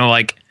 I don't know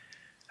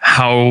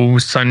how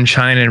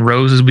sunshine and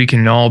roses we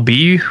can all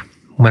be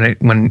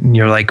when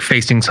you're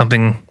facing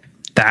something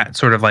that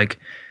sort of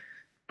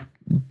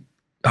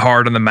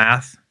hard on the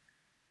math,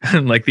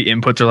 like the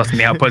inputs are less than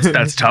the outputs.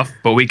 That's tough,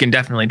 but we can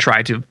definitely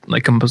try to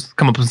come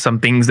up with some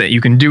things that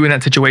you can do in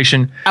that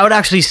situation. I would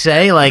actually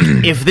say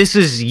if this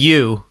is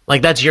you,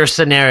 that's your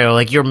scenario,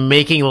 you're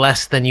making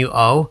less than you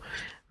owe,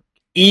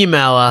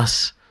 email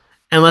us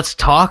and let's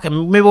talk,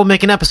 and maybe we'll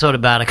make an episode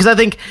about it. Because I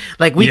think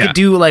we could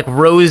do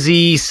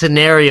rosy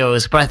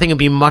scenarios, but I think it'd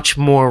be much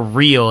more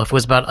real if it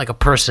was about a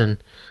person.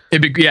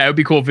 It'd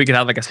be cool if we could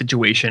have a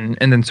situation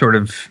and then sort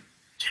of.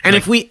 And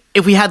if we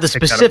had the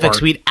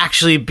specifics, we'd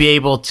actually be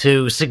able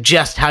to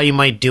suggest how you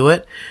might do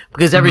it,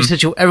 because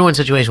everyone's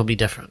situation will be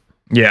different.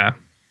 Yeah,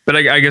 but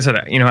I guess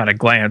at a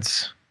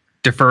glance,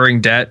 deferring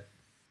debt,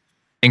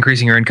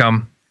 increasing your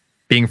income,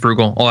 being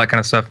frugal, all that kind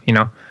of stuff.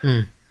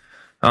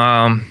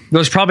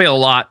 There's probably a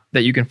lot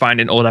that you can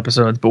find in old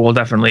episodes, but we'll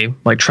definitely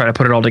try to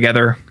put it all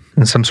together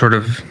in some sort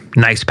of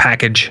nice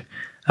package.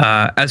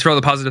 As for all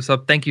the positive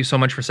stuff, thank you so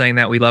much for saying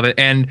that. We love it.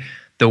 And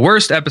the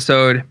worst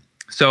episode,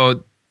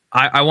 so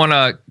I want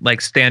to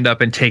stand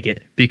up and take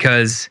it,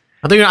 because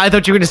I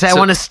thought you were going to say I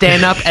want to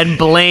stand up and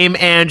blame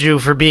Andrew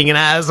for being an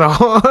asshole.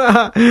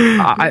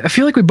 I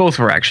feel like we both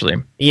were, actually.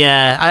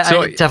 Yeah,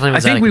 I definitely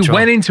was. I think we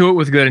went into it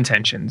with good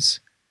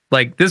intentions.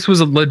 This was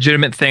a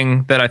legitimate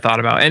thing that I thought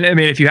about. And I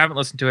mean, if you haven't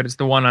listened to it, it's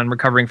the one on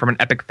recovering from an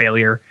epic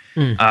failure,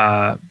 which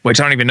I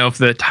don't even know if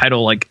the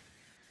title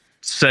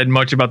said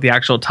much about the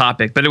actual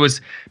topic, but it was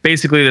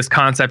basically this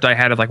concept I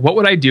had of what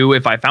would I do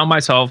if I found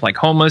myself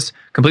homeless,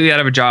 completely out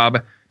of a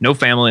job, no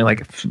family,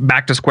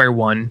 back to square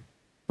one.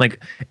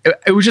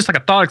 It was just a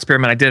thought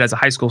experiment I did as a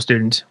high school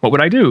student. What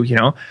would I do?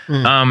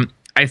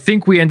 I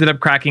think we ended up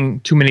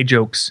cracking too many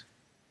jokes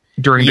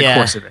during the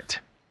course of it.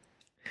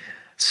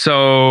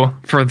 So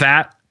for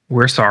that,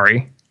 we're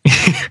sorry.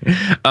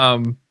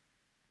 I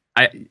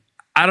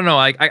don't know.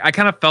 I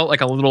kind of felt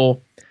a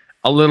little.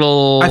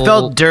 I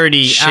felt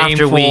dirty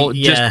shameful,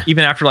 just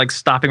even after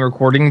stopping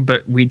recording,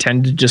 but we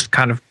tend to just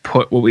kind of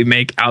put what we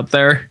make out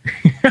there.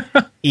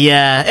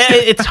 Yeah,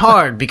 it's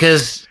hard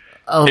because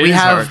we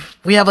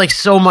have like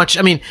so much.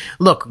 I mean,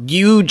 look,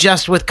 you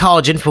just with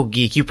College Info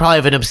Geek, you probably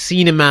have an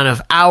obscene amount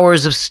of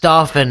hours of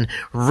stuff and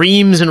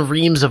reams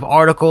of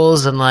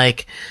articles, and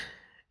like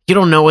you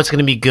don't know what's going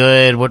to be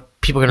good,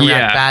 what people are going to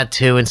react bad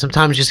to, and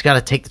sometimes you just got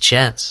to take the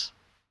chance.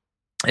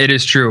 It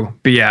is true,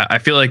 but yeah, I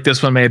feel like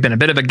this one may have been a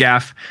bit of a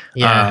gaffe.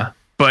 Yeah,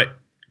 but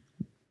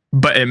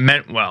it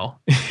meant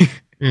well.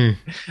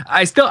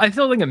 I still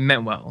think it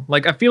meant well.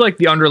 Like I feel like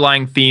the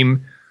underlying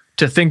theme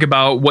to think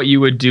about what you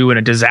would do in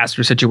a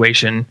disaster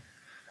situation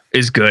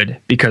is good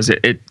because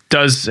it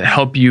does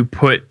help you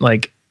put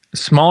like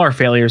smaller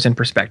failures in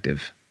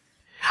perspective.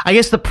 I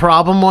guess the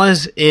problem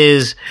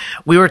is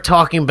we were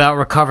talking about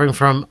recovering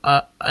from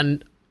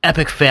an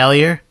epic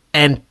failure,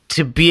 and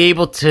to be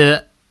able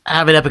to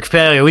have an epic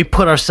failure, we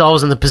put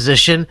ourselves in the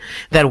position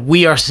that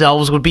we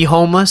ourselves would be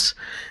homeless.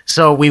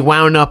 So we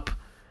wound up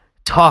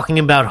talking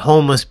about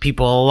homeless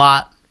people a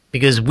lot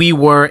because we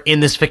were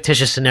in this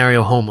fictitious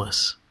scenario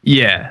homeless.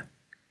 Yeah.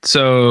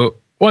 So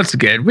once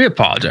again, we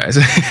apologize.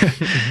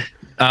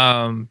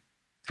 For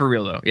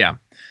real though. Yeah.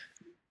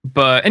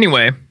 But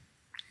anyway,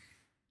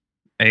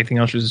 anything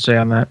else to say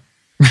on that?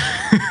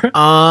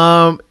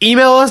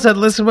 Email us at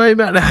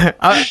listenwaymatt.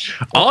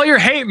 All your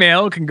hate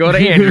mail can go to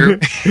Andrew.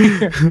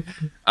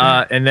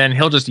 And then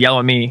he'll just yell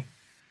at me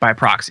by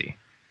proxy.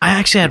 I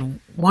actually had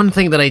one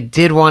thing that I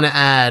did want to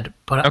add,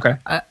 but okay.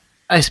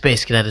 I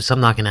space cadetted, so I'm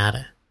not going to add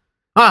it.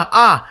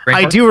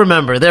 I do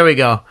remember. There we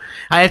go.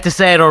 I have to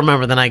say I don't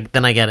remember, then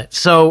I get it.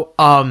 So,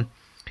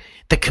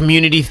 the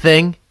community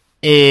thing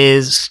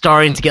is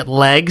starting to get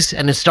legs,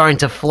 and it's starting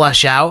to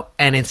flesh out,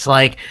 and it's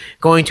like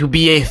going to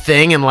be a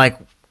thing, and like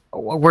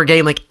we're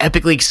getting like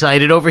epically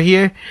excited over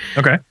here.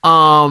 Okay.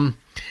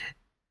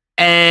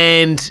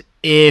 And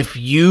if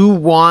you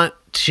want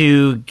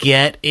to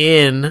get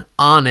in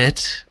on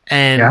it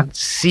and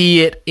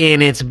see it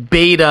in its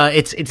beta,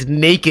 its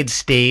naked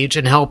stage,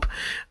 and help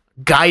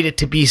guide it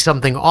to be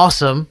something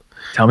awesome,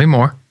 tell me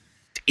more.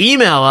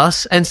 Email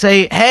us and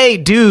say, hey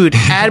dude,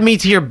 add me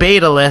to your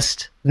beta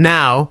list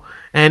now,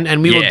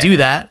 and we will do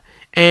that.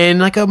 In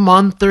like a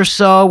month or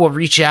so we'll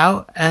reach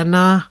out, and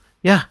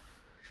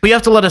but you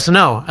have to let us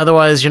know,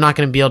 otherwise you're not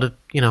going to be able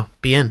to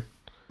be in.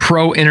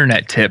 Pro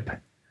internet tip: a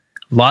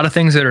lot of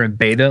things that are in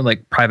beta,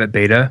 like private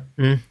beta,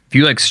 if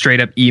you like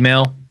straight up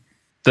email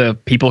the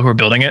people who are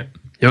building it,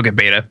 you'll get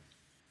beta.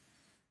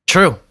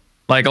 True.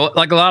 Like a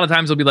lot of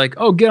times they'll be like,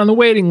 oh, get on the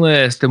waiting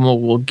list and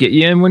we'll get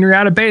you in when you're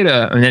out of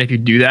beta. And then if you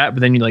do that,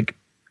 but then you like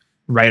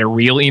write a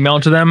real email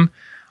to them,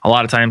 a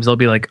lot of times they'll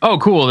be like, oh,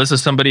 cool, this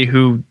is somebody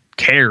who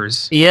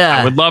cares. Yeah.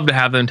 I would love to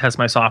have them test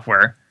my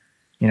software.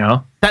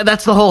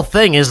 That's the whole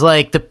thing, is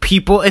like the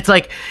people, it's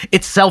like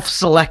it's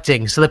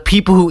self-selecting. So the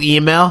people who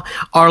email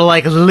are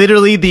like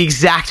literally the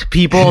exact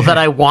people that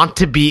I want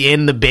to be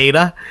in the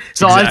beta.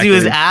 So all I have to do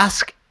is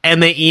ask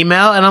and they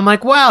email, and I'm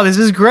like, wow, this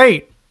is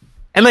great.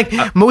 And like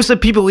most of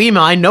the people who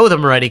email, I know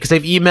them already because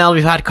they've emailed,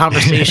 we've had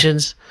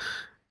conversations.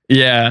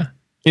 Yeah.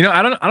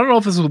 I don't know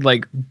if this would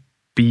like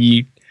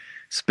be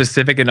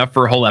specific enough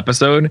for a whole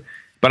episode,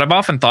 but I've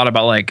often thought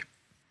about like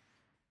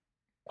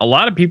a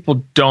lot of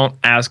people don't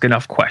ask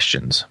enough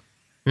questions.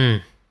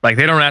 Like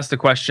they don't ask the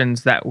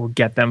questions that will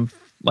get them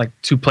like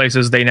to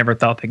places they never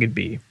thought they could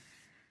be.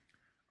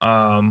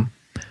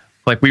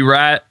 Like we were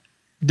at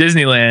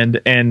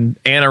Disneyland and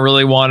Anna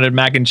really wanted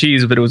mac and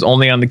cheese, but it was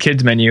only on the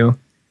kids menu.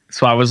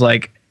 So I was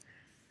like,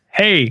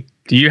 hey,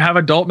 do you have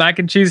adult mac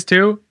and cheese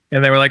too?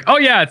 And they were like, oh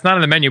yeah, it's not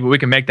on the menu, but we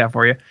can make that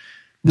for you.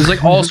 There's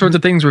like all sorts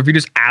of things where if you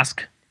just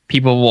ask,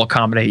 people will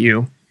accommodate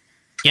you.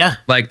 Yeah.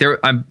 Like there's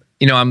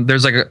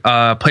like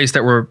a place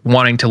that we're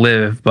wanting to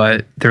live,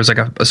 but there's like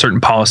a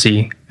certain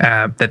policy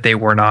that they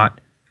were not.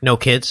 No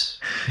kids.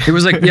 It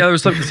was like, there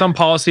was some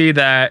policy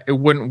that it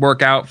wouldn't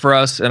work out for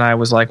us. And I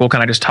was like, well,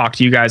 can I just talk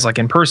to you guys like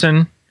in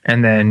person?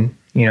 And then,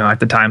 at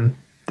the time,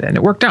 then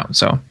it worked out.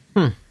 So,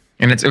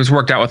 and it was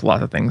worked out with a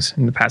lot of things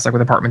in the past, like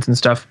with apartments and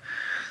stuff.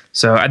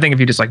 So I think if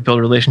you just like build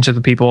relationships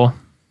with people,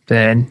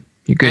 then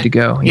you're good to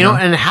go. And you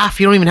don't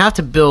even have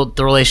to build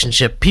the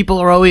relationship. People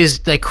are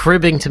always like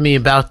cribbing to me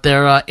about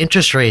their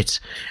interest rates.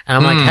 And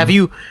I'm like, have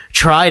you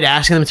tried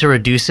asking them to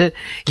reduce it?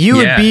 You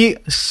would be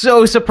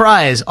so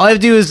surprised. All you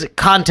have to do is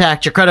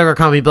contact your credit card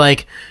company, be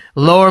like,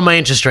 lower my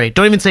interest rate.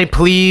 Don't even say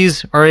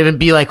please or even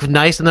be like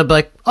nice. And they'll be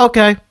like,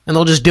 okay. And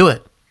they'll just do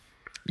it.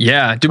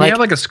 Yeah. Do we have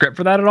like a script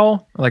for that at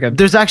all?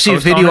 There's actually a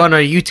video on our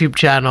YouTube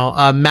channel.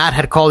 Matt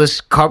had called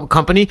this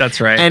company. That's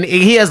right. And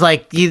he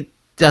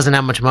doesn't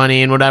have much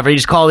money and whatever. He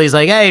just called these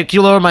like, hey, can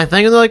you lower my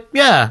thing? And they're like,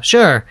 yeah,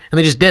 sure. And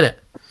they just did it.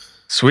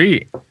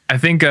 Sweet. I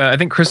think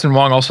Kristen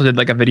Wong also did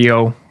like a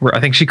video where I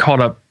think she called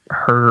up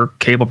her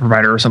cable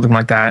provider or something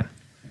like that.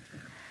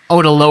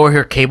 Oh, to lower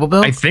her cable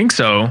bill? I think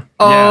so.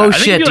 Oh, yeah.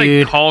 shit, if you,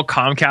 dude. Call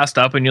Comcast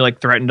up and you like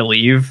threaten to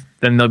leave,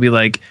 then they'll be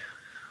like,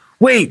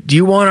 wait, do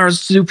you want our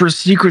super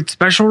secret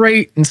special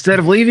rate instead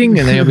of leaving?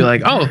 And then you'll be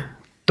like, oh,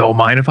 don't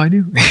mind if I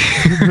do.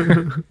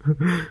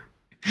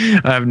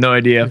 I have no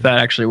idea if that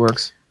actually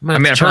works.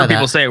 I've heard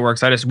people say it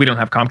works. We don't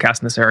have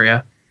Comcast in this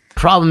area.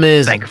 Problem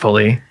is,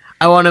 thankfully,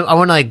 I want to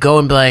like go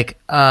and be like,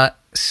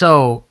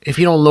 so if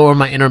you don't lower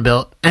my internet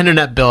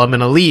bill, I'm going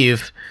to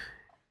leave.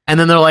 And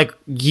then they're like,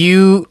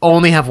 you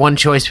only have one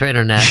choice for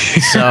internet,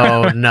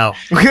 so no.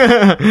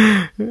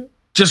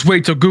 Just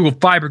wait till Google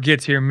Fiber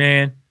gets here,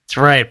 man. That's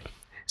right.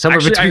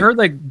 Actually, I heard,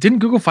 like, didn't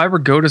Google Fiber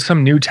go to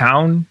some new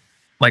town,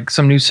 like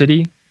some new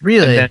city?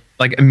 Really? And then,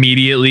 like,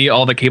 immediately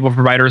all the cable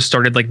providers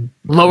started, like,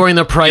 lowering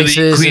their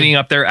prices, cleaning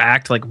up their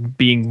act, like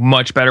being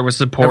much better with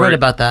support. I read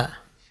about that.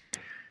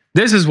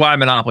 This is why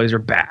monopolies are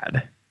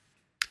bad.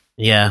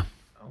 Yeah.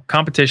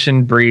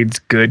 Competition breeds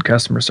good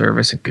customer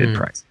service and good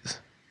prices.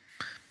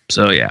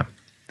 So, yeah.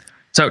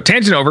 So,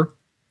 tangent over.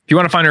 If you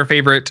want to find our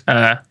favorite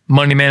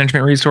money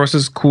management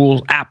resources,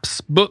 cool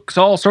apps, books,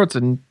 all sorts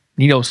of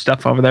neato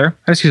stuff over there.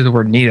 I just use the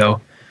word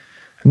neato.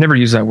 I've never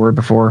used that word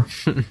before.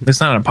 It's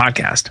not on a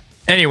podcast.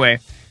 Anyway,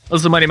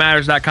 listen to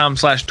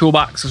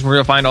moneymatters.com/toolbox is where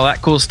you'll find all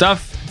that cool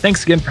stuff.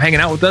 Thanks again for hanging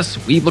out with us.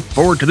 We look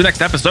forward to the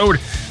next episode.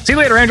 See you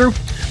later, Andrew.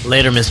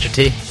 Later, Mr.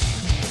 T.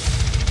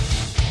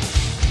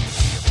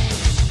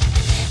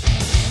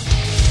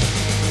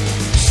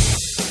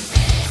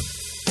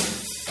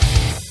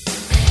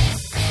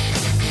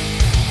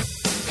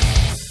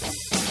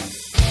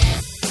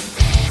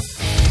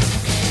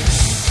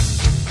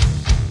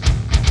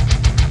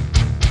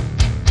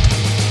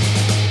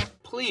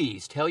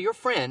 Please tell your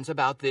friends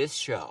about this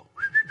show.